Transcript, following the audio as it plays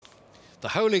The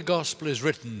Holy Gospel is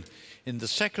written in the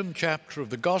second chapter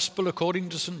of the Gospel according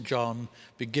to St. John,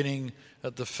 beginning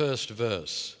at the first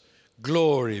verse.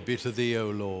 Glory be to thee,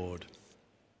 O Lord.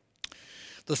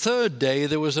 The third day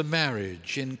there was a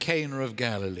marriage in Cana of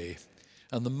Galilee,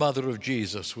 and the mother of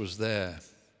Jesus was there.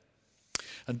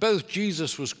 And both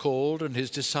Jesus was called and his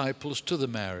disciples to the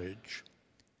marriage.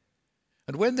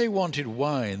 And when they wanted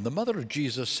wine, the mother of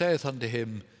Jesus saith unto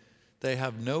him, They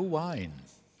have no wine.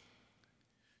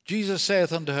 Jesus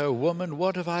saith unto her, Woman,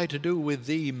 what have I to do with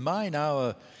thee? Mine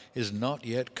hour is not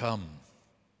yet come.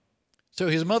 So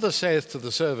his mother saith to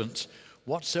the servants,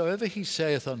 Whatsoever he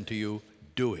saith unto you,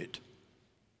 do it.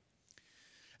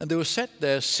 And there were set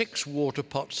there 6 water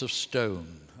pots of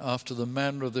stone, after the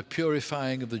manner of the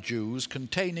purifying of the Jews,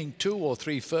 containing 2 or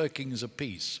 3 firkins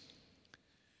apiece.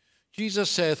 Jesus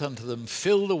saith unto them,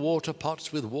 Fill the water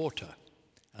pots with water.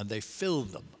 And they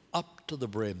filled them up to the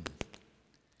brim.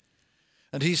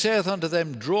 And he saith unto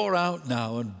them, Draw out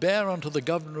now, and bear unto the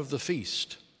governor of the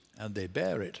feast. And they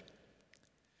bare it.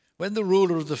 When the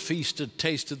ruler of the feast had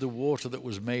tasted the water that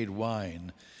was made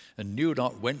wine, and knew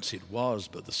not whence it was,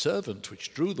 but the servant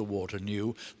which drew the water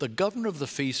knew, the governor of the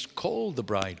feast called the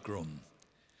bridegroom,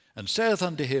 and saith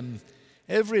unto him,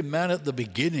 Every man at the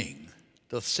beginning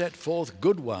doth set forth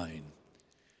good wine,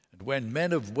 and when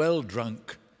men have well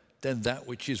drunk, then that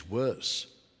which is worse.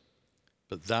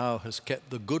 But thou hast kept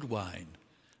the good wine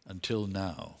until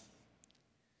now.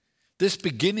 This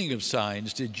beginning of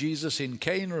signs did Jesus in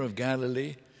Cana of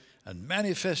Galilee, and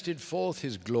manifested forth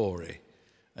his glory,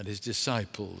 and his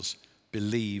disciples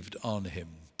believed on him.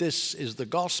 This is the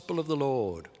gospel of the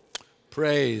Lord.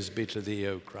 Praise be to thee,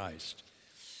 O Christ.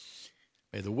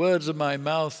 May the words of my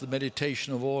mouth, the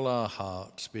meditation of all our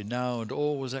hearts, be now and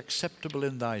always acceptable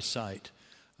in thy sight,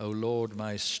 O Lord,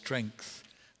 my strength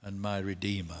and my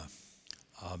Redeemer.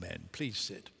 Amen. Please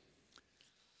sit.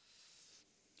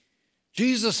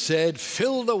 Jesus said,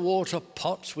 Fill the water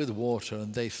pots with water,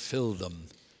 and they filled them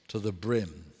to the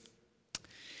brim.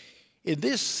 In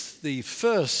this, the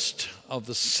first of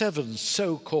the 7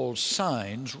 so-called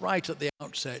signs, right at the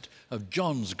outset of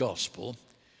John's Gospel,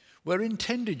 were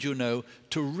intended,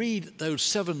 to read those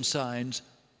 7 signs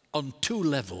on 2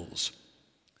 levels.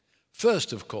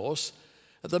 First, of course,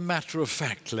 at the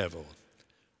matter-of-fact level.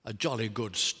 A jolly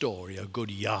good story, a good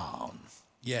yarn,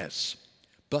 yes.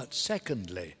 But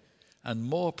secondly, and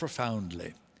more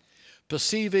profoundly,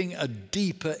 perceiving a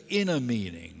deeper inner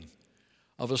meaning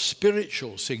of a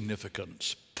spiritual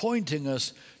significance, pointing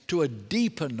us to a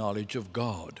deeper knowledge of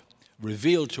God,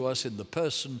 revealed to us in the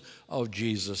person of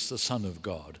Jesus, the Son of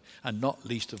God, and not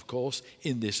least, of course,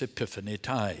 in this Epiphany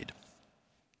tide.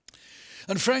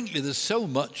 And frankly, there's so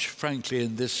much,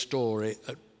 in this story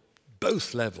at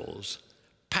both levels,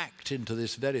 packed into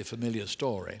this very familiar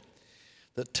story,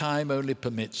 that time only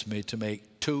permits me to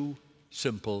make 2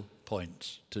 simple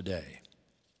points today.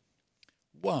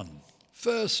 1,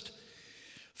 first,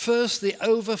 the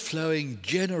overflowing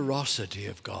generosity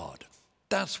of God.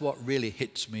 That's what really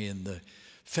hits me in the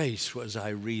face as I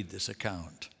read this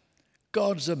account.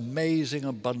 God's amazing,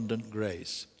 abundant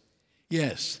grace.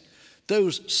 Yes,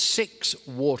 those 6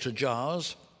 water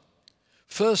jars,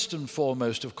 first and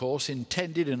foremost, of course,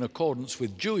 intended in accordance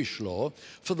with Jewish law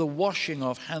for the washing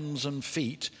of hands and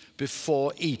feet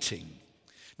before eating.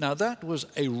 Now, that was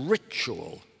a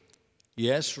ritual,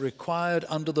 yes, required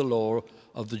under the law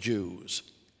of the Jews.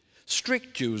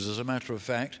 Strict Jews, as a matter of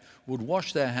fact, would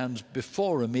wash their hands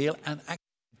before a meal and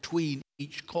between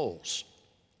each course.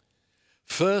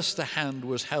 First, the hand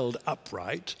was held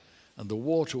upright, and the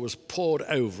water was poured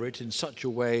over it in such a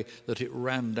way that it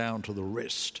ran down to the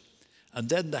wrist. And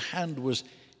then the hand was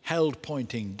held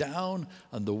pointing down,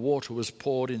 and the water was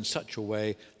poured in such a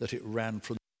way that it ran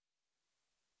from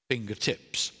the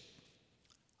fingertips.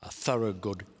 A thorough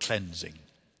good cleansing.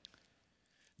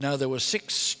 Now there were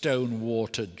 6 stone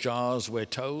water jars, we're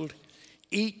told,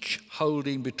 each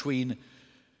holding between,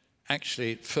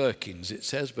 actually firkins it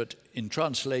says, but in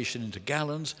translation into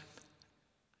gallons,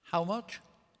 how much?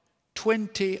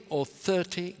 20 or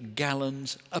 30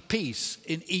 gallons apiece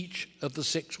in each of the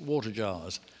 6 water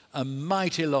jars. A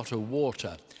mighty lot of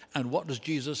water. And what does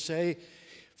Jesus say?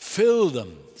 Fill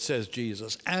them, says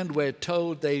Jesus. And we're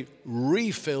told they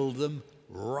refilled them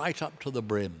right up to the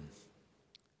brim.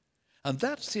 And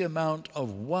that's the amount of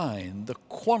wine, the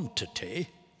quantity,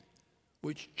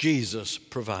 which Jesus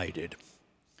provided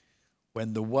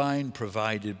when the wine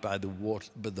provided by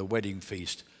the wedding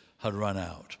feast had run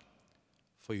out.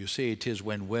 For you see, it is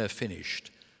when we're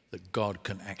finished that God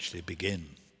can actually begin.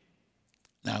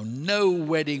 Now, no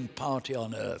wedding party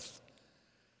on earth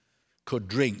could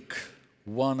drink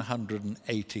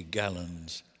 180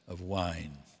 gallons of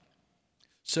wine.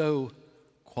 So,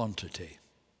 quantity.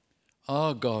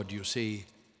 Our God, you see,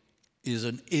 is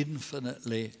an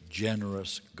infinitely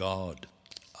generous God.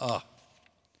 I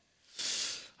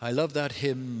love that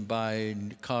hymn by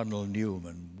Cardinal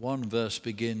Newman. One verse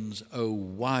begins, "O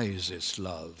wisest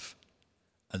love,"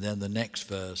 and then the next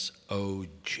verse, "O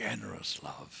generous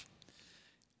love."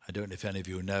 I don't know if any of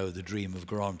you know The Dream of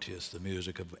Gerontius, the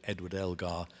music of Edward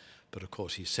Elgar, but of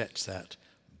course he sets that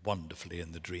wonderfully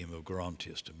in The Dream of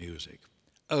Gerontius to music.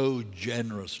 O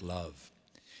generous love.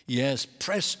 Yes,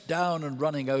 pressed down and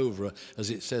running over, as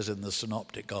it says in the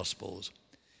Synoptic Gospels.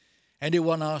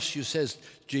 Anyone asks you, says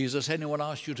Jesus, anyone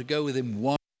asks you to go with him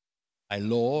one by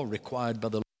law, required by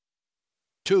the law,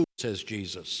 two, says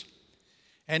Jesus.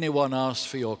 Anyone asks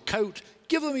for your coat,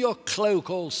 give them your cloak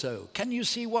also. Can you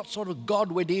see what sort of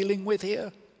God we're dealing with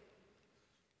here?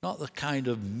 Not the kind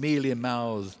of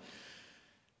mealy-mouthed,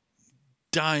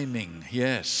 diming,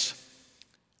 yes,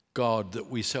 God that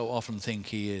we so often think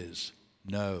he is.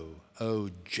 No, oh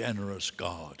generous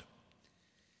God.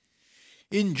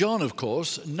 In John, of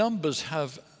course, numbers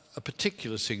have a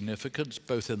particular significance,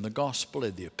 both in the Gospel,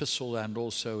 in the Epistle, and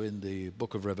also in the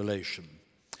book of Revelation.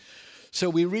 So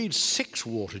we read 6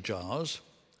 water jars.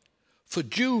 For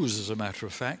Jews, as a matter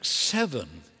of fact,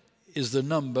 7 is the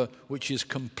number which is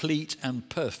complete and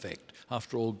perfect.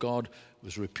 After all, God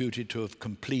was reputed to have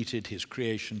completed his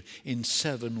creation in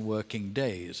 7 working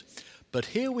days. But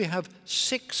here we have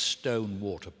 6 stone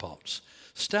water pots,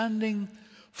 standing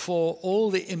for all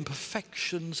the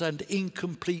imperfections and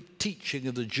incomplete teaching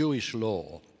of the Jewish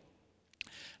law,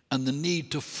 and the need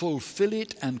to fulfill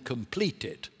it and complete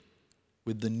it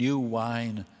with the new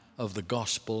wine of the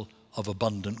gospel of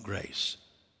abundant grace.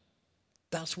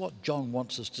 That's what John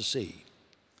wants us to see.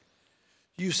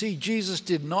 You see, Jesus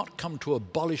did not come to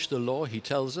abolish the law, he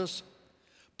tells us,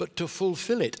 but to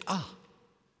fulfill it.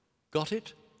 Got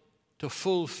it? To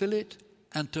fulfill it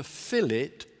and to fill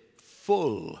it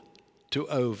full to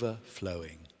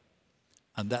overflowing.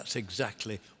 And that's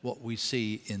exactly what we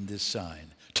see in this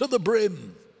sign. To the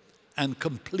brim and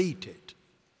complete it.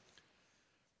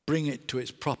 Bring it to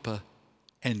its proper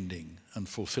ending and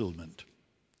fulfillment.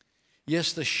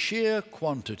 Yes, the sheer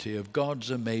quantity of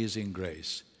God's amazing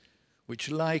grace, which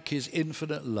like his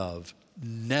infinite love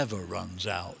never runs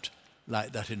out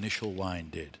like that initial wine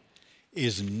did,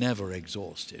 is never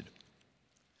exhausted.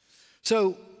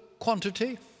 So,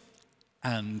 quantity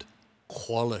and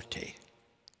quality.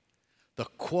 The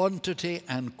quantity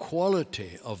and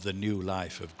quality of the new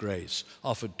life of grace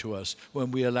offered to us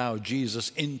when we allow Jesus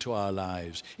into our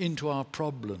lives, into our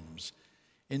problems,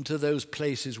 into those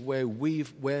places where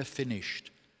we're finished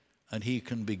and he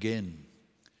can begin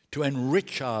to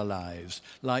enrich our lives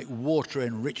like water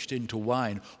enriched into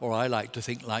wine, or I like to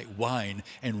think like wine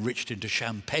enriched into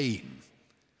champagne.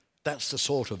 That's the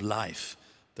sort of life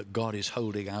that God is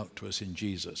holding out to us in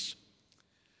Jesus.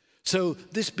 So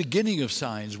this beginning of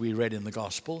signs we read in the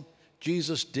gospel,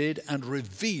 Jesus did and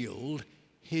revealed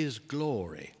his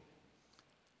glory.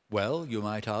 Well, you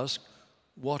might ask,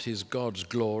 what is God's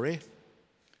glory?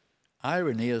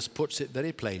 Irenaeus puts it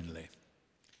very plainly.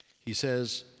 He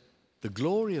says, the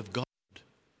glory of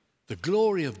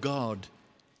God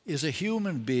is a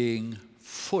human being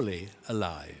fully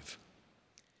alive.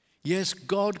 Yes,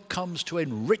 God comes to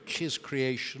enrich his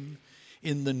creation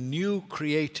in the new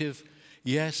creative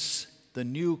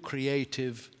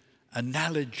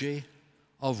analogy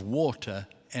of water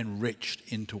enriched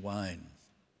into wine.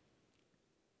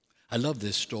 I love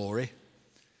this story,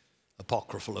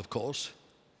 apocryphal of course.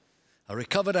 A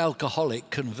recovered alcoholic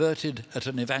converted at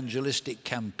an evangelistic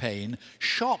campaign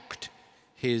shocked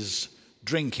his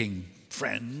drinking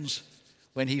friends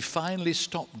when he finally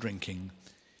stopped drinking.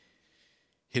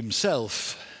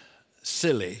 Himself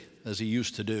silly, as he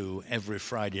used to do every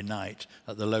Friday night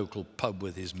at the local pub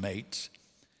with his mates,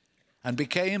 and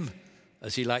became,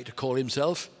 as he liked to call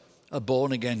himself, a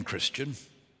born-again Christian.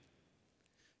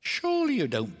 Surely you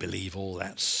don't believe all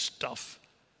that stuff,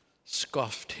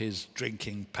 scoffed his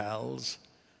drinking pals.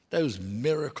 Those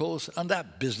miracles and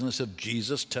that business of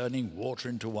Jesus turning water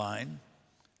into wine.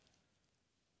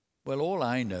 Well, all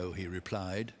I know, he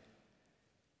replied,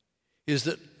 is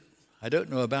that I don't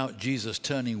know about Jesus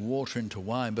turning water into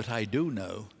wine, but I do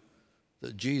know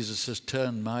that Jesus has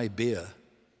turned my beer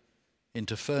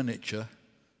into furniture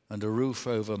and a roof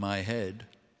over my head.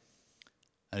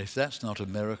 And if that's not a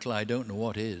miracle, I don't know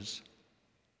what is.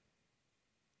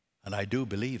 And I do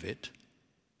believe it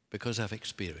because I've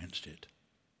experienced it.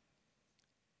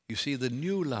 You see, the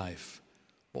new life,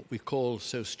 what we call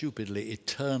so stupidly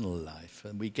eternal life,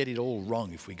 and we get it all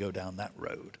wrong if we go down that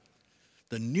road.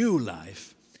 The new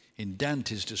life, in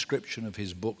Dante's description of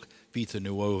his book Vita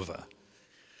Nuova,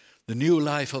 The new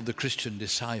life of the Christian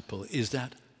disciple is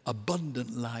that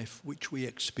abundant life which we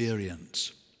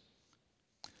experience.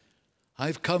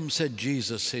 I've come, said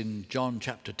Jesus in John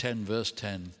chapter 10, verse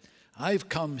 10. I've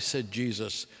come, said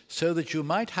Jesus, so that you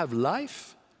might have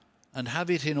life and have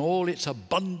it in all its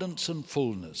abundance and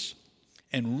fullness,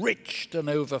 enriched and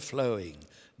overflowing,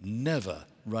 never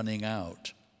running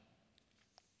out.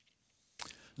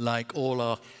 Like all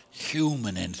our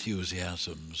human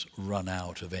enthusiasms run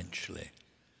out eventually,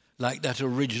 like that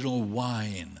original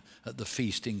wine at the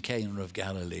feast in Cana of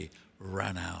Galilee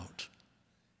ran out.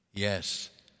 Yes,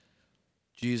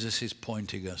 Jesus is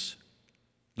pointing us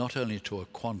not only to a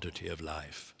quantity of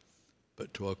life,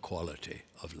 but to a quality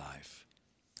of life.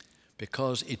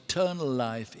 Because eternal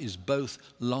life is both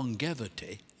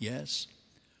longevity, yes,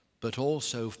 but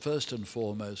also, first and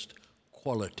foremost,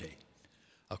 quality.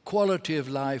 A quality of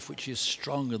life which is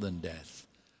stronger than death,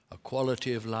 a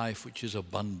quality of life which is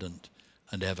abundant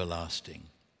and everlasting.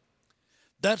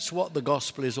 That's what the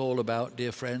gospel is all about,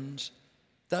 dear friends.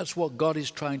 That's what God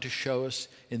is trying to show us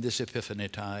in this Epiphany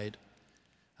tide.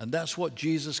 And that's what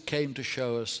Jesus came to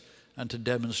show us and to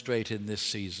demonstrate in this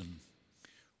season,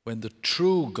 when the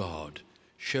true God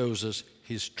shows us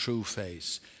his true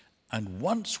face. And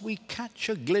once we catch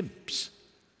a glimpse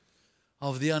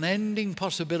of the unending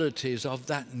possibilities of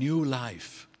that new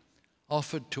life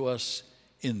offered to us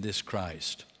in this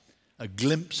Christ, a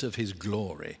glimpse of his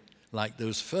glory, like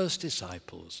those first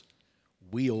disciples,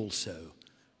 we also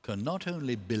can not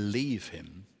only believe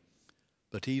him,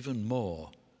 but even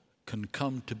more, can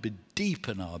come to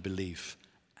deepen our belief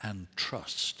and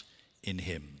trust in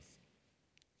him.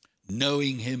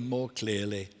 Knowing him more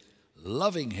clearly,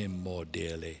 loving him more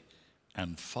dearly,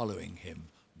 and following him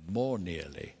more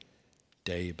nearly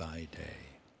day by day.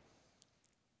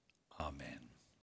 Amen.